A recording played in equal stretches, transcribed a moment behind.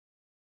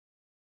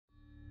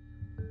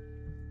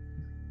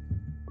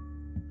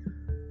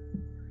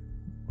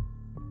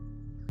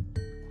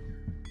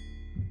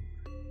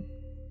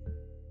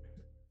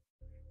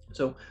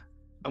So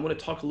I want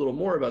to talk a little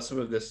more about some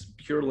of this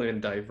Pure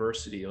Land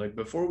diversity. Like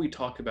before we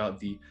talk about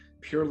the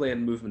Pure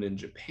Land movement in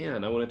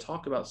Japan, I want to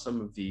talk about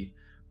some of the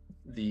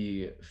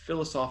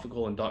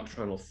philosophical and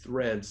doctrinal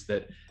threads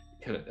that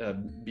kind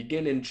of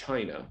begin in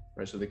China,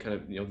 right? So they kind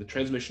of, the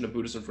transmission of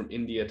Buddhism from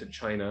India to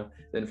China,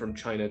 then from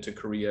China to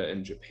Korea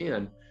and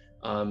Japan,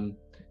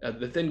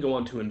 that then go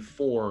on to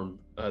inform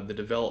the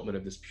development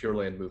of this Pure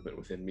Land movement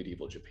within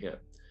medieval Japan.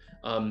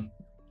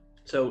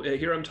 So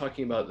here I'm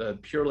talking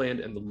about Pure Land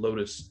and the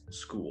Lotus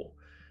School.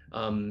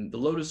 The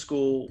Lotus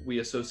School we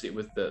associate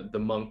with the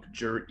monk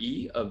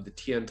Zhi of the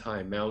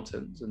Tiantai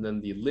Mountains, and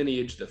then the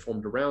lineage that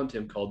formed around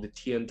him called the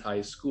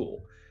Tiantai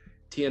School.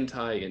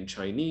 Tiantai in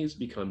Chinese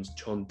becomes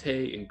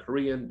Chontae in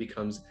Korean,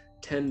 becomes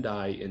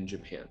Tendai in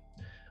Japan.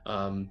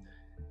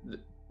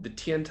 The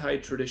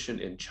Tiantai tradition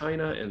in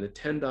China and the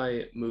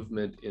Tendai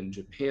movement in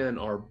Japan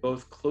are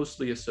both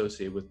closely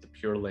associated with the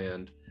Pure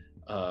Land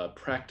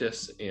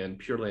practice and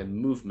Pure Land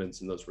movements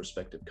in those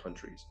respective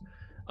countries.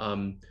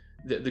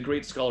 The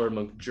great scholar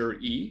monk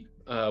Zhi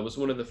was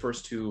one of the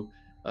first to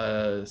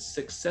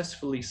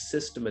successfully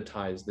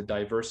systematize the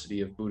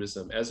diversity of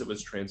Buddhism as it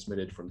was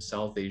transmitted from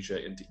South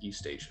Asia into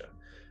East Asia.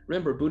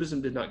 Remember,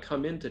 Buddhism did not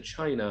come into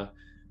China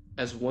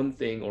as one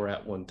thing or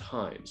at one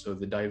time. So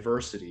the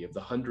diversity of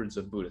the hundreds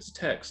of Buddhist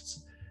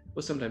texts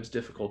was sometimes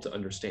difficult to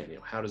understand.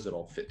 How does it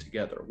all fit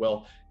together?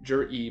 Well,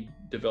 Zhi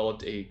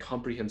developed a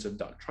comprehensive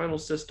doctrinal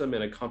system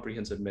and a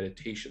comprehensive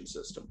meditation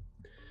system.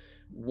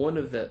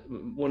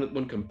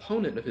 One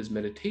component of his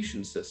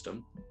meditation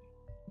system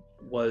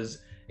was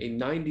a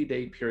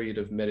 90-day period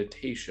of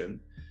meditation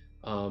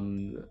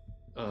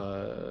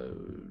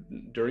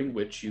during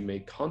which you may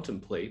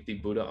contemplate the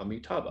Buddha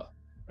Amitabha,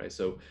 right?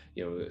 So,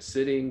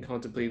 sitting,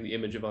 contemplating the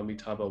image of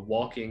Amitabha,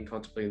 walking,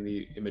 contemplating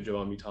the image of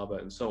Amitabha,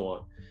 and so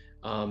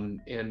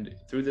on. And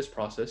through this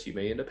process, you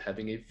may end up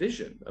having a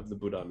vision of the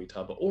Buddha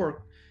Amitabha,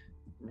 or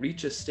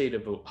reach a state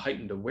of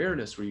heightened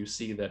awareness where you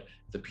see that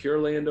the Pure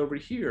Land over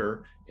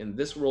here and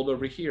this world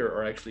over here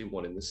are actually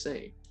one and the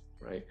same,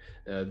 right?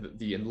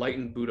 The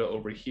enlightened Buddha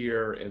over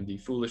here and the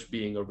foolish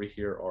being over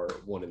here are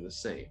one and the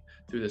same.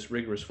 Through this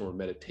rigorous form of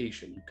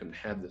meditation, you can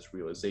have this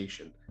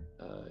realization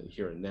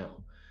here and now.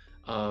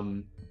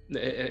 And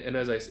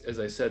as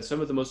I said, some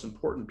of the most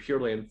important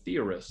Pure Land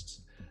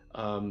theorists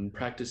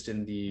practiced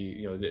in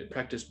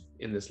practiced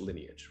in this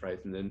lineage,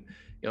 right? And then,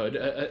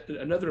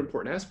 another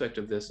important aspect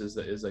of this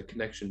is a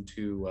connection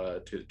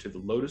to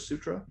the Lotus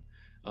Sutra.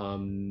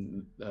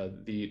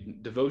 The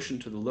devotion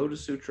to the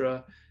Lotus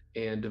Sutra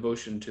and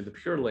devotion to the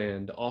Pure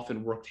Land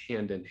often worked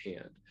hand in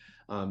hand.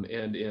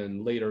 And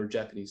in later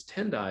Japanese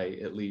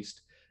Tendai, at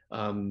least,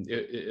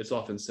 it's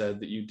often said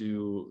that you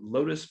do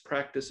Lotus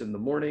practice in the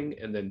morning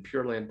and then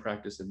Pure Land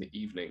practice in the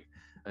evening,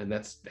 and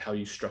that's how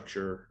you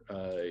structure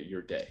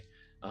your day.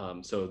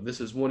 So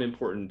this is one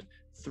important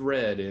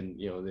thread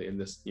in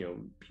this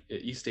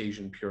East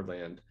Asian Pure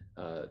Land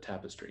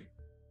tapestry.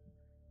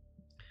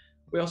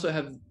 We also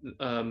have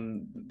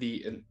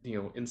the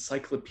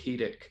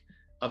encyclopedic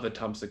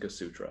Avatamsaka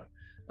Sutra.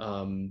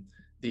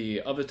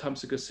 The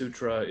Avatamsaka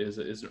Sutra is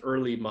an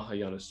early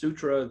Mahayana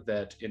sutra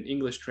that in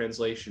English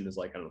translation is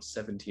like, I don't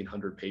know,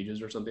 1,700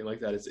 pages or something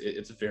like that.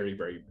 It's very,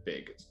 very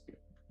big. It's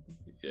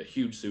a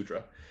huge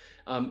sutra.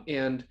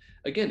 And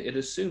again, it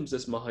assumes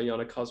this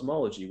Mahayana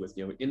cosmology with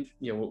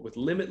with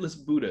limitless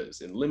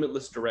Buddhas in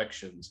limitless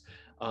directions.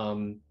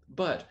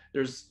 But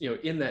there's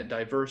in that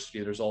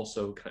diversity, there's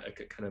also kind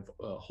of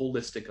a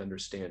holistic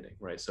understanding,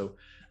 right? So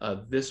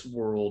this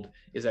world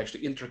is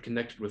actually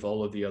interconnected with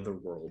all of the other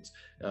worlds.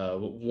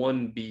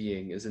 One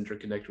being is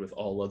interconnected with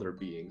all other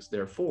beings.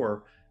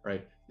 Therefore,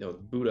 right,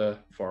 Buddha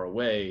far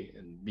away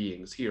and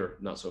beings here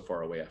not so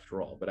far away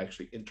after all, but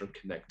actually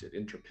interconnected,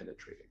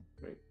 interpenetrating,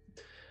 right?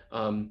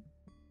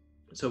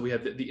 So we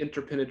have the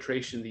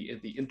interpenetration,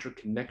 the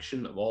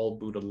interconnection of all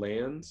Buddha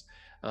lands,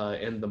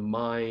 and the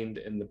mind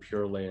and the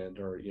Pure Land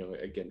are,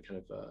 again,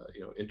 kind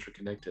of,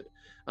 interconnected.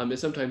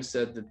 It's sometimes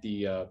said that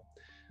the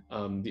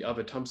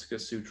Avatamsaka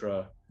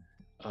Sutra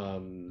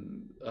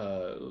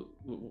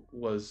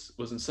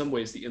was in some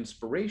ways the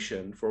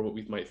inspiration for what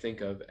we might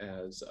think of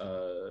as,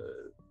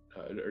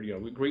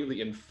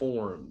 greatly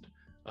informed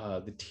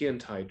the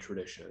Tiantai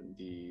tradition,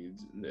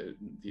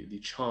 the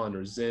Chan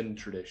or Zen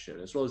tradition,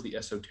 as well as the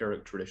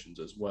esoteric traditions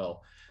as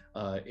well.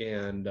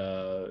 And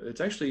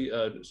it's actually,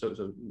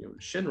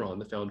 Shenron,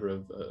 the founder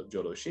of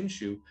Jodo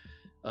Shinshu,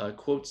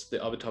 quotes the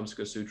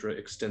Avatamsaka Sutra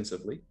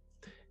extensively.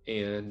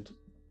 And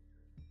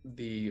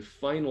the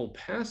final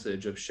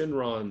passage of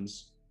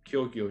Shenron's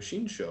Kyogyo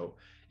Shinsho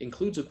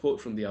includes a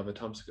quote from the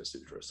Avatamsaka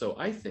Sutra. So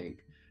I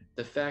think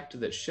the fact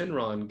that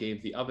Shenron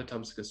gave the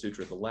Avatamsaka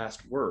Sutra the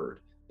last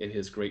word in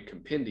his great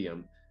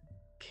compendium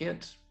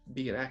can't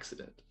be an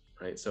accident,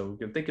 right? So we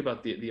can think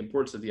about the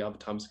importance of the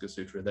Avatamsaka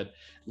Sutra that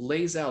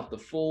lays out the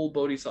full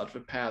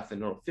Bodhisattva path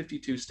in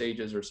 52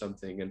 stages or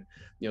something, and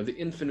the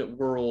infinite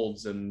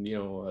worlds and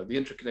the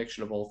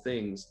interconnection of all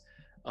things,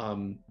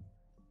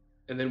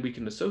 and then we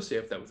can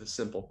associate that with a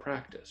simple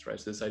practice, right?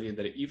 So this idea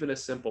that even a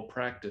simple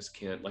practice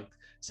can, like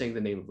saying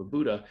the name of a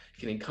Buddha,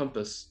 can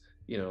encompass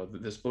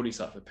this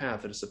bodhisattva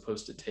path that is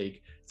supposed to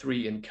take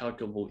 3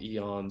 incalculable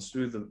eons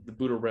through the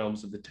Buddha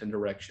realms of the 10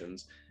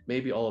 directions,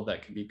 maybe all of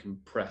that can be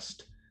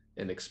compressed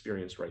and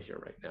experienced right here,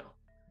 right now,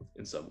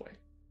 in some way.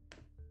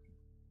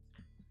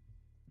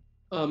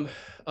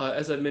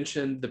 As I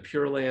mentioned, the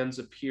Pure Lands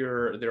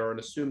appear, they are an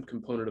assumed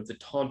component of the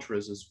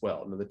Tantras as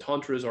well. Now, the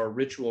Tantras are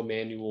ritual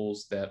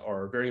manuals that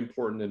are very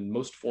important in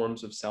most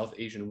forms of South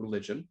Asian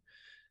religion.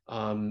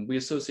 We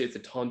associate the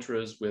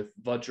Tantras with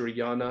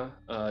Vajrayana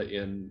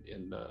in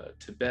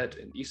Tibet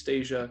and East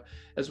Asia,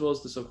 as well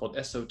as the so-called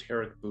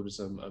esoteric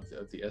Buddhism of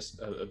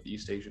the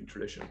East Asian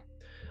tradition.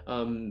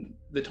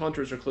 The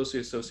Tantras are closely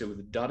associated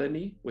with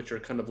Dadani, which are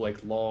kind of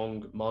like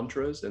long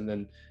mantras, and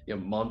then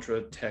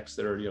mantra texts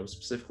that are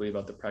specifically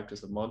about the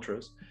practice of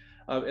mantras.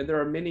 And there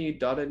are many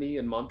Dadani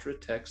and mantra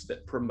texts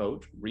that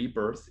promote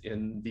rebirth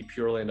in the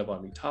Pure Land of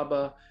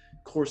Amitabha,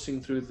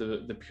 coursing through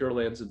the Pure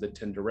Lands of the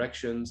 10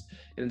 directions,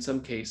 and in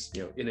some case,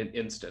 in an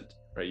instant,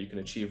 right? You can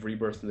achieve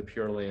rebirth in the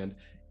Pure Land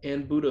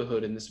and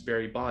Buddhahood in this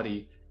very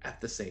body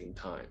at the same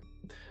time.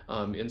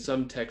 In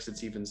some texts,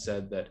 it's even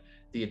said that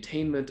the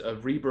attainment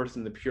of rebirth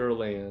in the Pure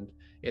Land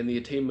and the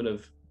attainment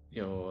of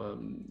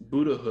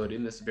Buddhahood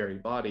in this very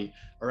body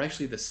are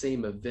actually the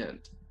same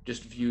event,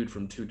 just viewed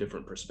from 2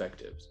 different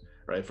perspectives.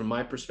 Right? From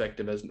my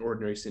perspective as an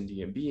ordinary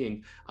sentient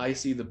being, I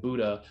see the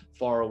Buddha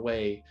far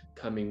away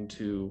coming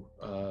to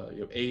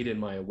aid in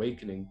my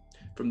awakening.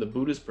 From the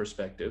Buddha's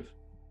perspective,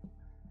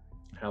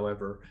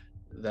 however,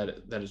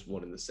 that is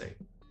one and the same,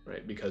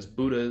 right? Because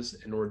Buddhas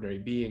and ordinary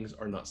beings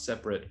are not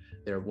separate,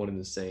 they are one and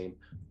the same.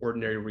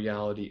 Ordinary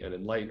reality and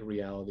enlightened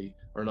reality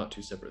are not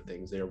 2 separate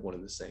things, they are one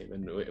and the same.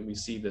 And we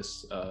see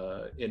this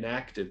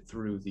enacted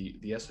through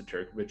the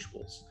esoteric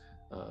rituals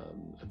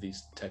of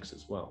these texts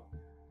as well.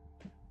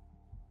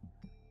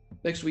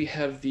 Next, we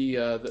have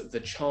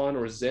the Chan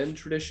or Zen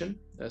tradition.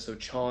 So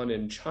Chan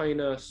in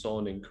China,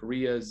 Son in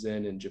Korea,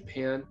 Zen in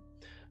Japan.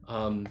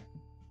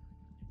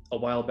 A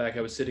while back,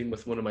 I was sitting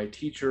with one of my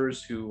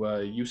teachers who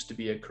used to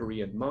be a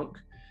Korean monk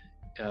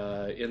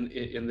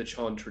in the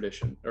Chan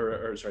tradition,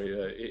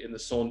 in the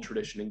Son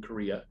tradition in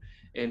Korea.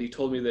 And he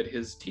told me that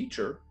his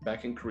teacher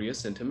back in Korea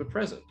sent him a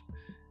present.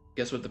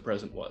 Guess what the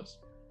present was?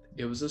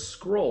 It was a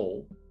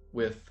scroll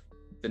with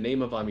the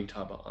name of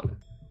Amitabha on it.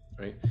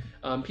 Right?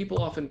 People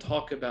often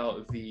talk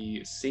about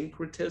the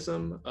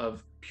syncretism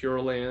of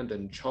Pure Land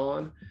and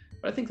Chan,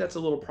 but I think that's a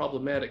little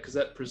problematic because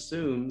that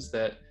presumes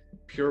that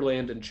Pure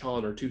Land and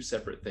Chan are 2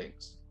 separate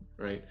things,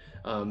 right?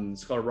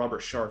 Scholar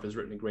Robert Sharf has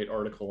written a great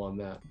article on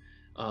that.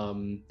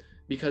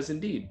 Because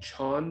indeed,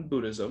 Chan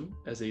Buddhism,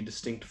 as a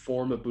distinct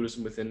form of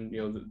Buddhism within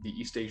the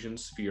East Asian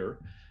sphere,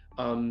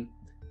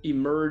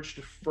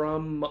 emerged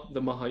from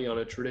the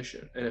Mahayana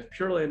tradition. And if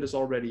Pure Land is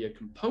already a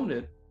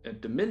component, a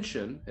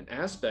dimension, an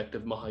aspect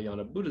of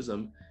Mahayana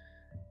Buddhism,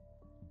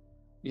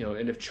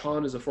 and if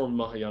Chan is a form of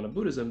Mahayana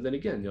Buddhism, then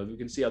again, we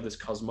can see how this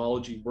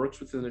cosmology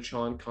works within the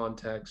Chan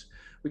context.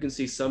 We can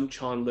see some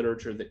Chan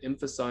literature that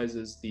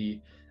emphasizes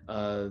the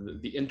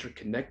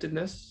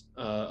interconnectedness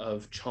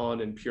of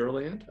Chan and Pure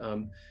Land,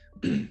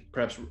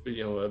 perhaps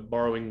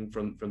borrowing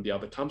from the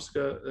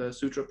Avatamsaka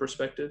Sutra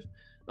perspective,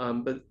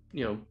 but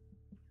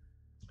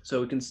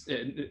so we can,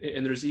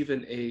 and there's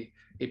even a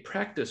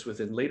practice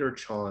within later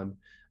Chan,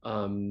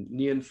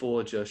 Nien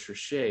Foja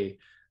Shishe,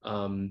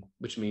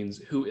 which means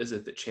who is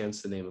it that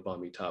chants the name of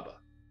Amitabha,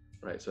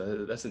 right?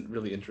 So that's a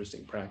really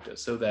interesting practice.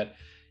 So that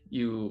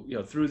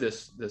through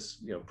this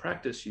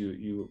practice,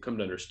 you come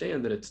to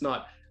understand that it's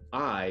not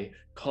I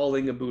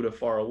calling a Buddha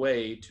far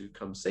away to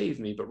come save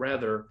me, but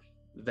rather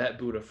that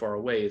Buddha far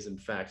away is in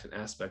fact an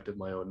aspect of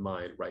my own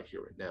mind right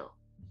here and now.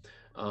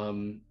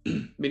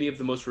 Many of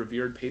the most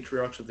revered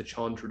patriarchs of the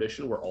Chan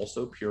tradition were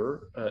also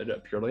Pure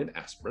Land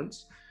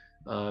aspirants.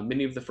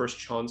 Many of the first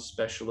Chan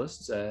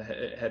specialists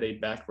had a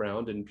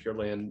background in Pure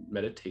Land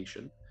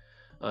meditation.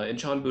 And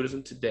Chan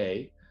Buddhism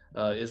today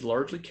is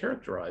largely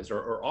characterized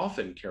or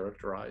often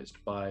characterized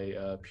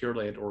by Pure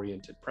Land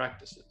oriented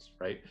practices,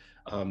 right?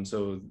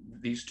 So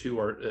these 2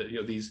 are,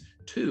 these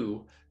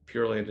 2,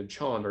 Pure Land and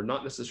Chan, are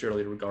not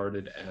necessarily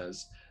regarded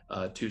as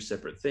 2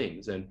 separate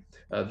things. And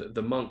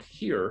the monk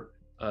here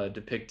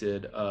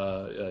depicted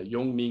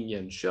Yongming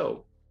Yen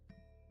Shou,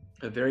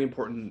 a very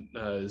important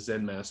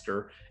Zen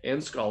master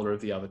and scholar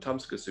of the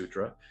Avatamsaka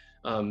Sutra.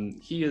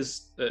 He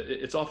is,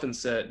 it's often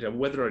said,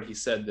 whether or not he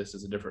said this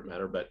is a different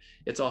matter, but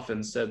it's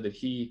often said that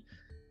he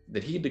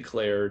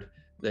declared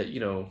that,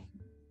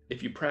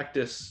 if you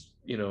practice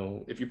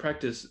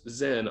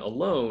Zen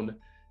alone,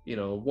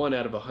 1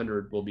 out of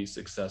 100 will be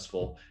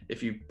successful.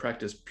 If you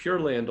practice Pure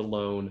Land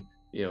alone,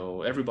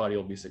 everybody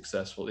will be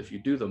successful. If you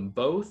do them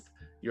both,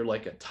 you're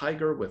like a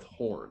tiger with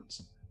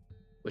horns,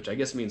 which I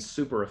guess means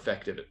super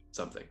effective at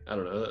something. I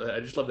don't know. I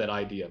just love that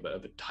idea of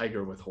a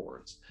tiger with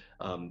horns.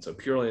 So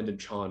Pure Land and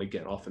Chan,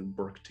 again, often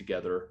work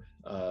together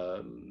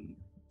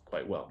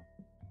quite well.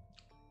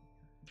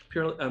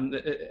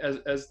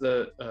 As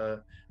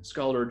the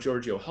scholar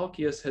Giorgio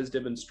Halkias has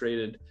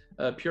demonstrated,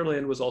 Pure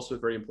Land was also a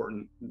very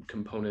important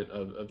component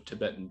of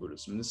Tibetan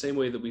Buddhism. In the same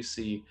way that we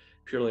see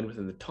Pure Land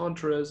within the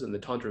Tantras, and the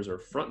Tantras are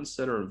front and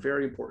center and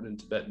very important in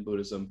Tibetan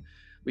Buddhism,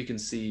 we can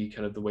see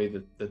kind of the way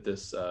that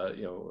this,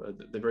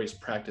 the various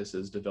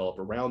practices develop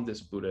around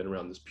this Buddha and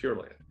around this Pure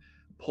Land.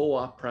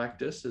 Po-op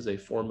practice is a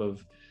form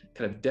of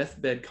kind of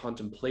deathbed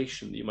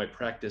contemplation that you might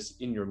practice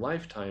in your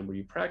lifetime, where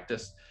you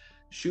practice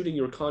shooting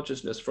your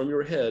consciousness from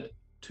your head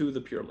to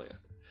the Pure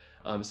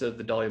Land. So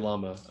the Dalai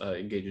Lama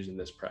engages in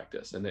this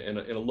practice, and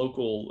a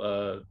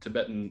local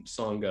Tibetan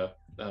Sangha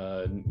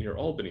near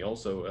Albany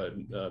also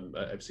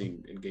I've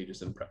seen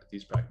engages in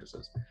these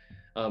practices.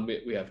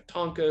 We have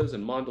tankas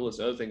and mandalas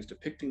and other things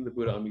depicting the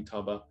Buddha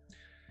Amitabha.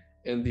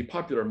 And the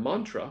popular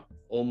mantra,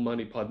 Om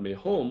Mani Padme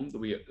Hum, that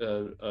we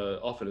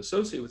often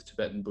associate with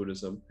Tibetan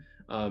Buddhism,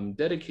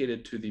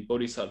 dedicated to the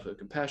Bodhisattva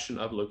compassion,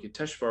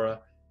 Avalokiteshvara,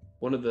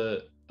 one of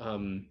the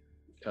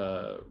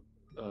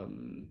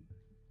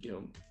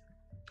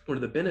one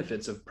of the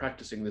benefits of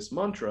practicing this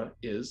mantra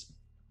is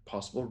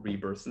possible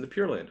rebirth in the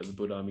Pure Land of the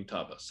Buddha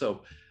Amitabha.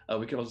 So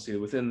we can also see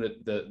that within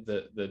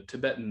the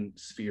Tibetan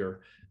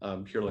sphere,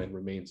 Pure Land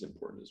remains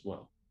important as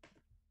well.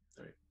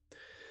 All right.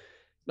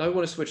 Now I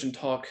want to switch and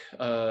talk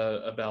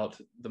about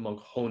the monk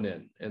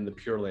Honen and the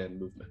Pure Land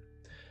movement.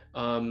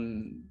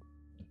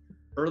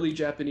 Early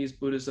Japanese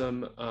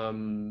Buddhism,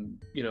 kind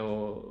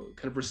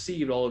of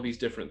received all of these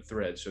different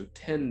threads. So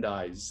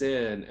Tendai,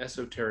 Zen,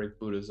 esoteric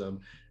Buddhism,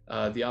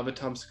 the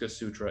Avatamsaka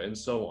Sutra, and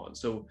so on.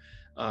 So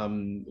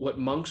what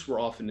monks were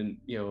often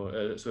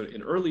so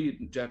in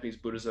early Japanese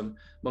Buddhism,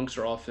 monks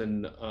are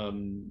often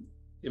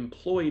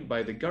employed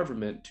by the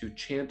government to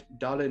chant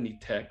Dharani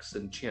texts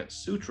and chant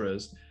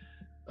sutras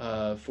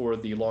for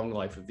the long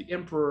life of the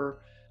emperor,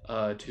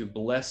 to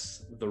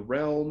bless the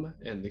realm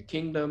and the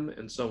kingdom,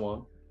 and so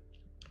on.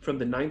 From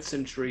the 9th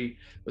century,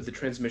 with the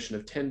transmission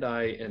of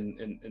Tendai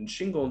and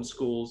Shingon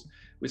schools,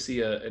 we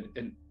see a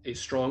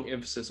strong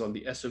emphasis on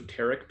the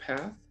esoteric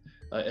path,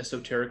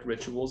 esoteric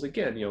rituals.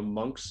 Again,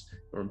 monks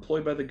are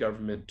employed by the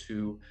government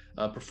to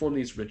perform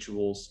these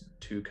rituals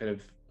to kind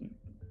of,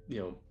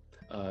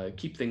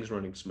 keep things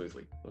running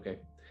smoothly. Okay.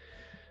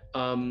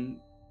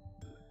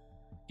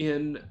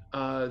 In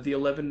the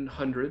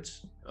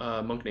 1100s,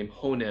 a monk named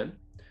Honen,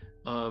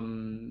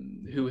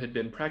 who had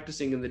been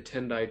practicing in the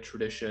Tendai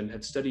tradition,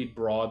 had studied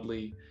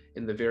broadly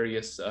in the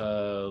various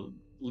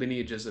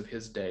lineages of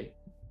his day.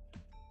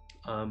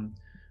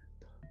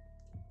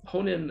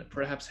 Honen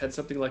perhaps had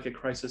something like a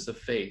crisis of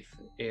faith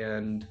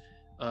and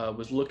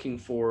was looking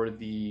for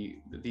the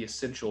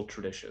essential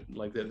tradition,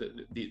 like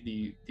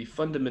the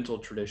fundamental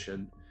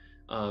tradition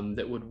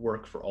that would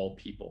work for all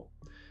people.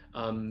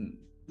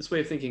 This way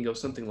of thinking goes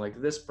something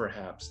like this,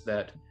 perhaps,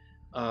 that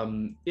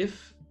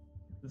if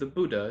the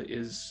Buddha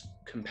is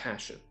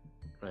compassion,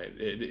 right?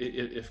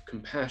 If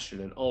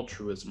compassion and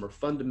altruism are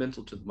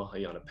fundamental to the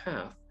Mahayana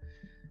path,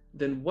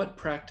 then what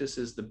practice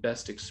is the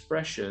best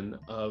expression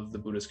of the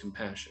Buddha's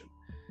compassion?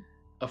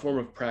 A form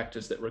of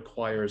practice that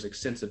requires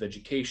extensive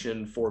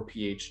education, 4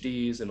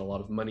 PhDs, and a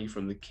lot of money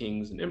from the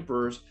kings and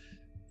emperors,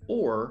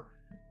 or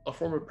a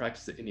form of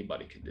practice that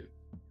anybody can do,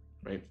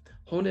 right?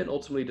 Honen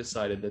ultimately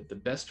decided that the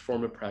best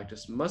form of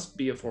practice must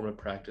be a form of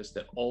practice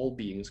that all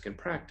beings can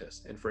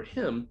practice. And for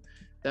him,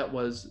 that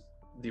was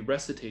the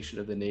recitation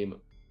of the name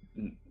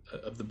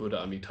of the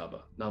Buddha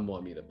Amitabha, Namo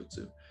Amida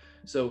Butsu.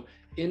 So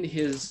in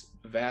his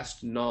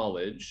vast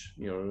knowledge,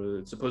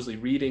 supposedly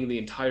reading the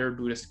entire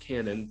Buddhist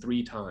canon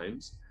 3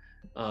 times,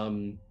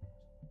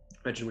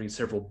 imagine reading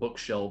several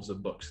bookshelves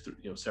of books,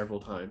 several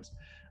times,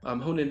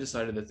 Honen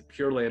decided that the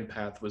Pure Land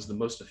path was the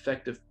most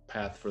effective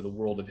path for the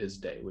world of his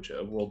day, which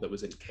a world that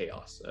was in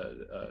chaos,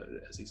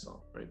 as he saw,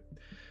 right?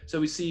 So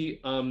we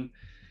see,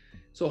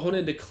 so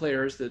Honen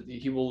declares that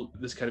he will,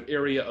 this kind of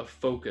area of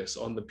focus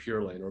on the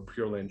Pure Land, or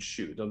Pure Land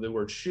Shu. Now, the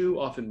word Shu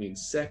often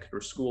means sect or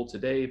school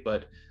today,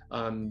 but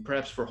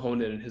perhaps for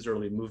Honen and his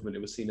early movement,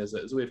 it was seen as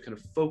a way of kind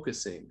of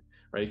focusing,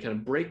 right? You kind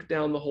of break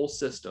down the whole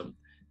system,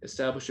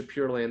 establish a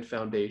Pure Land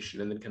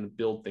foundation, and then kind of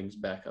build things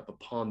back up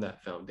upon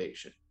that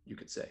foundation, you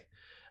could say.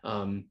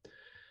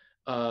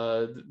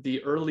 The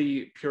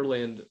early Pure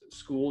Land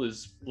school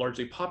is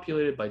largely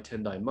populated by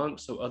Tendai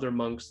monks, so other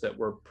monks that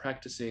were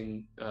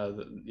practicing,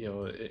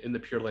 in the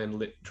Pure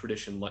Land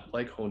tradition,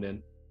 like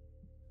Honen.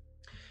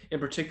 In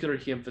particular,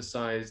 he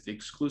emphasized the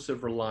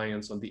exclusive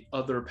reliance on the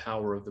other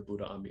power of the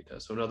Buddha Amida.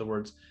 So in other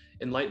words,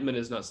 enlightenment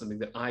is not something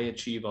that I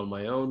achieve on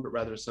my own, but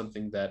rather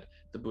something that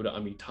the Buddha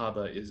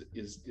Amitabha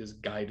is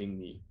guiding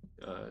me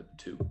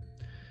to.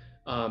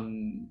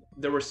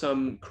 There were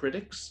some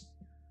critics,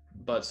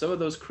 but some of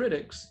those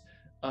critics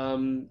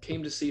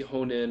came to see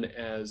Honen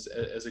as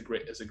a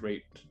great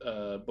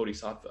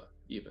bodhisattva.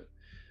 Even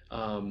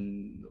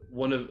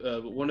one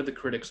of the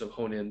critics of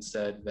Honen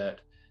said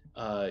that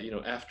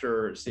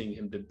after seeing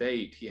him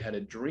debate, he had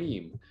a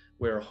dream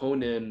where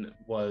Honen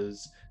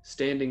was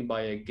standing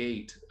by a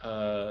gate,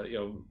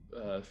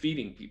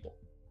 feeding people,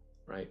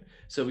 right?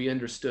 So he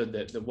understood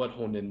that what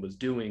Honen was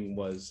doing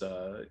was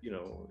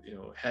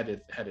had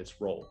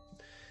its role.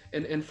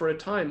 And for a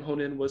time,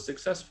 Honen was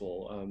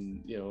successful.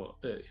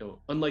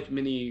 Unlike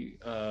many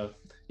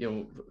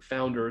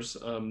founders,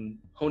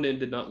 Honen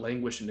did not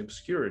languish in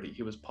obscurity.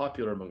 He was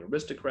popular among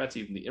aristocrats,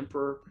 even the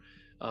emperor.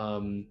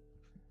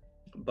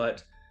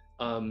 But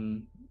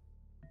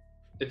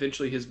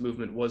eventually, his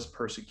movement was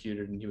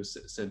persecuted, and he was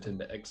sent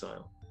into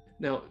exile.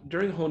 Now,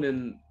 during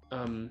Honen,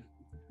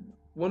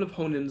 one of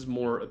Honen's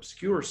more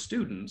obscure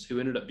students, who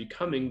ended up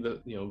becoming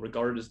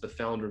regarded as the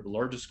founder of the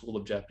largest school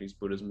of Japanese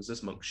Buddhism, is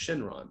this monk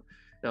Shinran.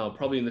 Now,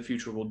 probably in the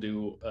future we'll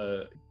do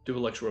a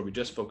lecture where we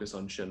just focus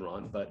on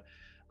Shinran, but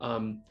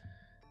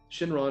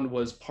Shinran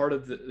was part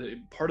of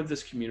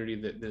this community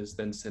that is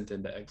then sent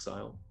into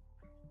exile.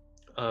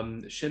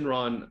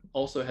 Shinran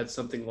also had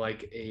something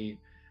like a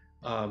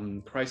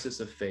crisis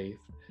of faith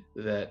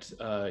that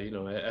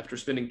after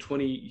spending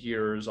 20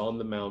 years on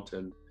the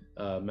mountain,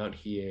 Mount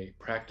Hiei,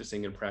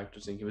 practicing,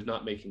 he was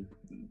not making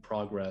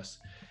progress,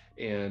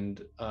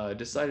 and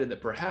decided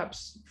that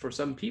perhaps for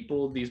some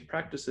people these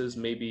practices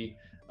maybe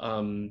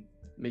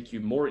make you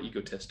more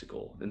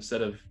egotistical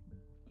instead of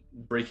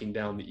breaking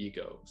down the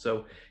ego.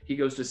 So he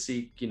goes to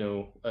seek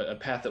a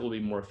path that will be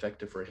more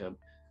effective for him,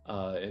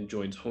 and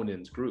joins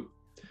Honen's group.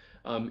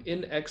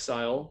 In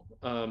exile,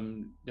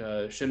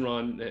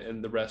 Shinran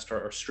and the rest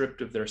are stripped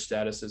of their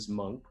status as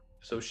monk.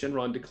 So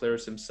Shinran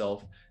declares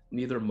himself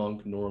neither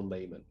monk nor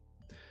layman.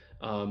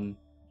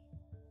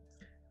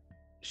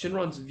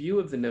 Shinran's view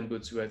of the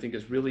Nembutsu, I think,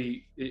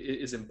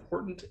 is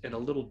important and a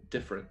little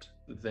different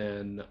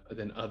than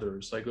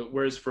others. Like,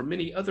 whereas for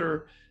many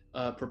other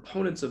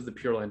proponents of the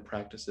Pure Land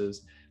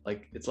practices,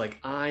 it's like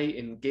I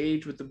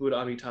engage with the Buddha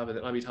Amitabha,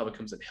 then Amitabha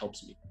comes and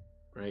helps me,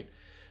 right?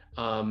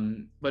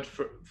 But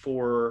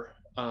for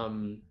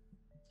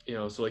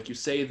so like you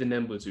say the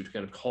Nembutsu to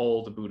kind of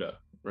call the Buddha,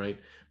 right?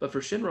 But for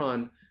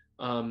Shinran,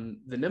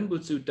 the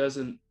Nembutsu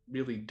doesn't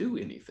really do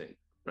anything,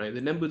 right?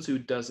 The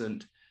Nembutsu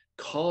doesn't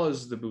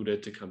cause the Buddha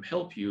to come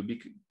help you,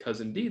 because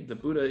indeed the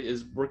Buddha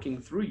is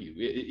working through you.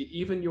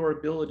 Even your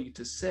ability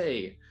to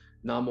say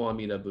Namo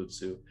Amida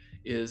Butsu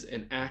is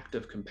an act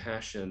of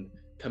compassion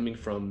coming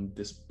from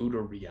this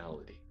Buddha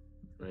reality,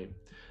 right?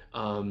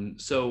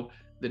 So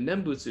the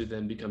Nembutsu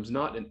then becomes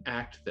not an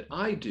act that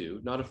I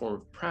do, not a form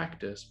of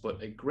practice,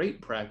 but a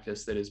great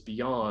practice that is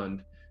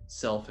beyond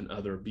self and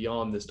other,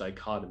 beyond this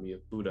dichotomy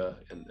of Buddha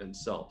and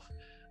self.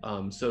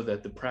 So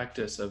that the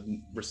practice of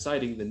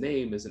reciting the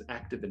name is an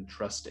act of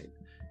entrusting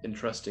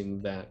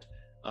that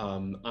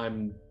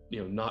I'm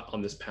not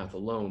on this path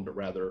alone, but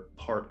rather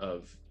part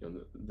of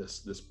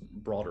this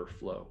broader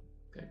flow.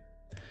 Okay.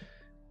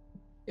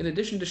 In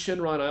addition to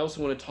Shinran, I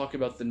also want to talk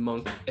about the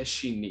monk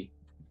Eshini,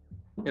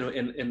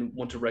 and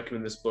want to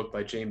recommend this book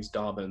by James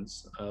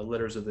Dobbins,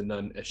 Letters of the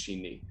Nun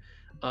Eshini.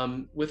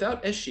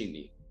 Without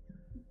Eshini,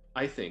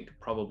 I think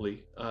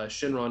probably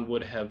Shinran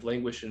would have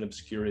languished in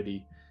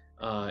obscurity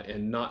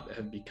and not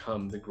have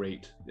become the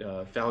great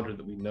founder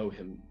that we know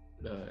him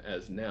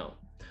as now.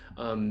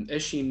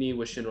 Eshini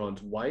was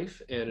Shinran's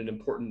wife and an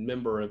important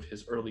member of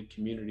his early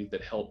community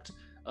that helped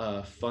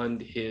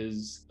fund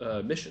his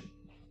mission.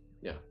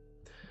 Yeah.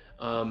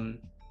 The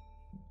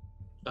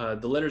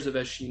letters of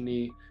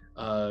Eshini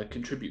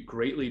contribute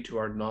greatly to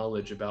our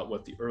knowledge about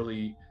what the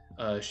early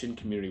Shin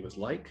community was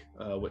like,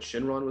 what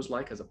Shinran was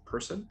like as a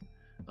person.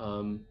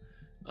 And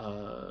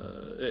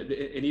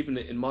even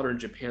in modern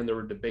Japan, there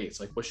were debates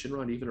like, was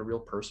Shinran even a real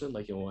person?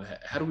 Like,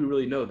 how do we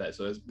really know that?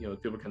 So as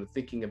people are kind of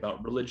thinking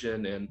about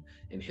religion and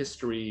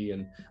history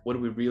and what do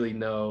we really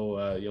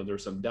know?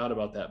 There's some doubt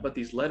about that, but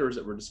these letters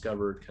that were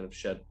discovered kind of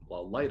shed a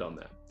lot of light on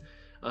that.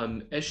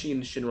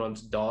 Eshin,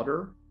 Shinran's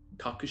daughter,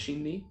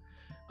 Kakushinni,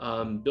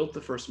 built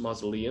the first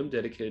mausoleum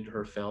dedicated to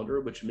her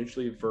founder, which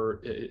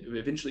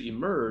eventually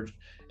emerged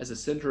as a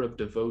center of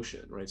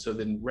devotion, right? So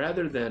then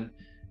rather than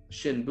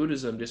Shin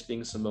Buddhism just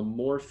being some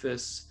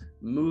amorphous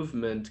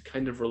movement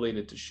kind of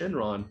related to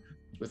Shinran,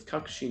 with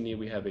Kakushinni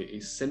we have a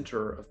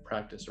center of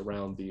practice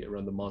around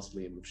the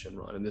mausoleum of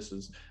Shinran, and this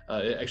is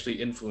it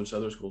actually influenced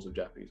other schools of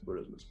Japanese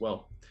Buddhism as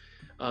well.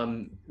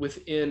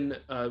 Within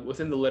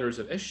the letters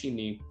of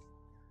Eshini,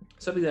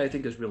 something that I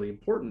think is really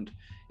important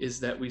is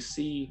that we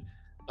see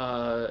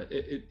a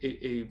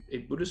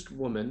Buddhist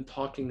woman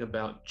talking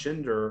about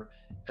gender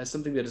as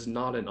something that is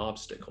not an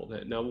obstacle.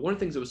 Now, one of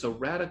the things that was so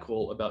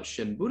radical about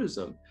Shin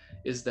Buddhism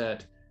is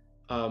that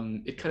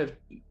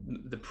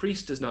the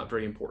priest is not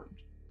very important,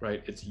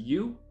 right? It's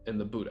you and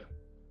the Buddha,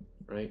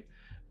 right?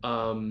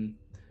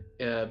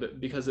 But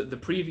because the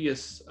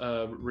previous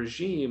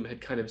regime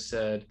had kind of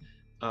said,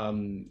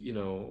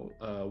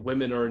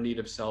 women are in need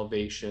of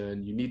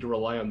salvation, you need to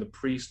rely on the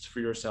priests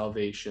for your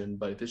salvation,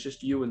 but if it's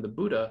just you and the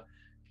Buddha,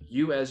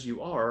 you as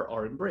you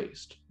are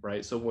embraced,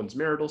 right? So one's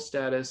marital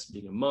status,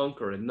 being a monk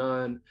or a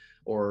nun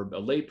or a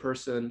lay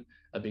person,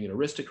 being an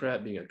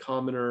aristocrat, being a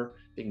commoner,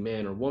 being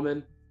man or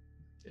woman,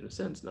 in a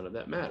sense, none of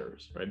that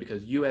matters, right?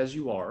 Because you as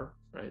you are,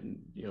 right,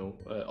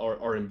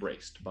 are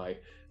embraced by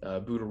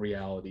Buddha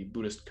reality,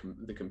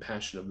 the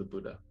compassion of the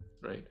Buddha,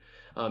 right?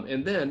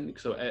 And then,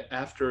 so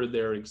after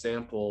their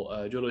example,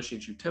 Jodo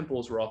Shinshu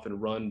temples were often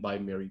run by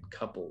married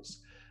couples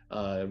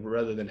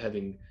rather than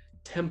having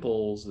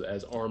temples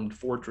as armed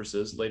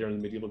fortresses. Later in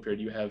the medieval period,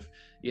 you have,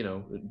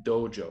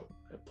 dojo,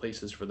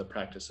 places for the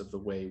practice of the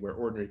way where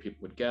ordinary people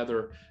would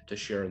gather to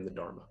share in the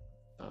Dharma.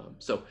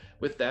 So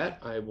with that,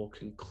 I will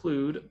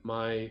conclude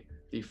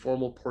the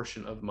formal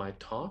portion of my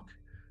talk,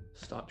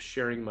 stop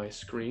sharing my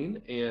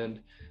screen, and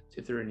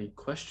see if there are any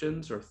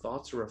questions or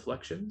thoughts or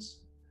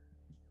reflections.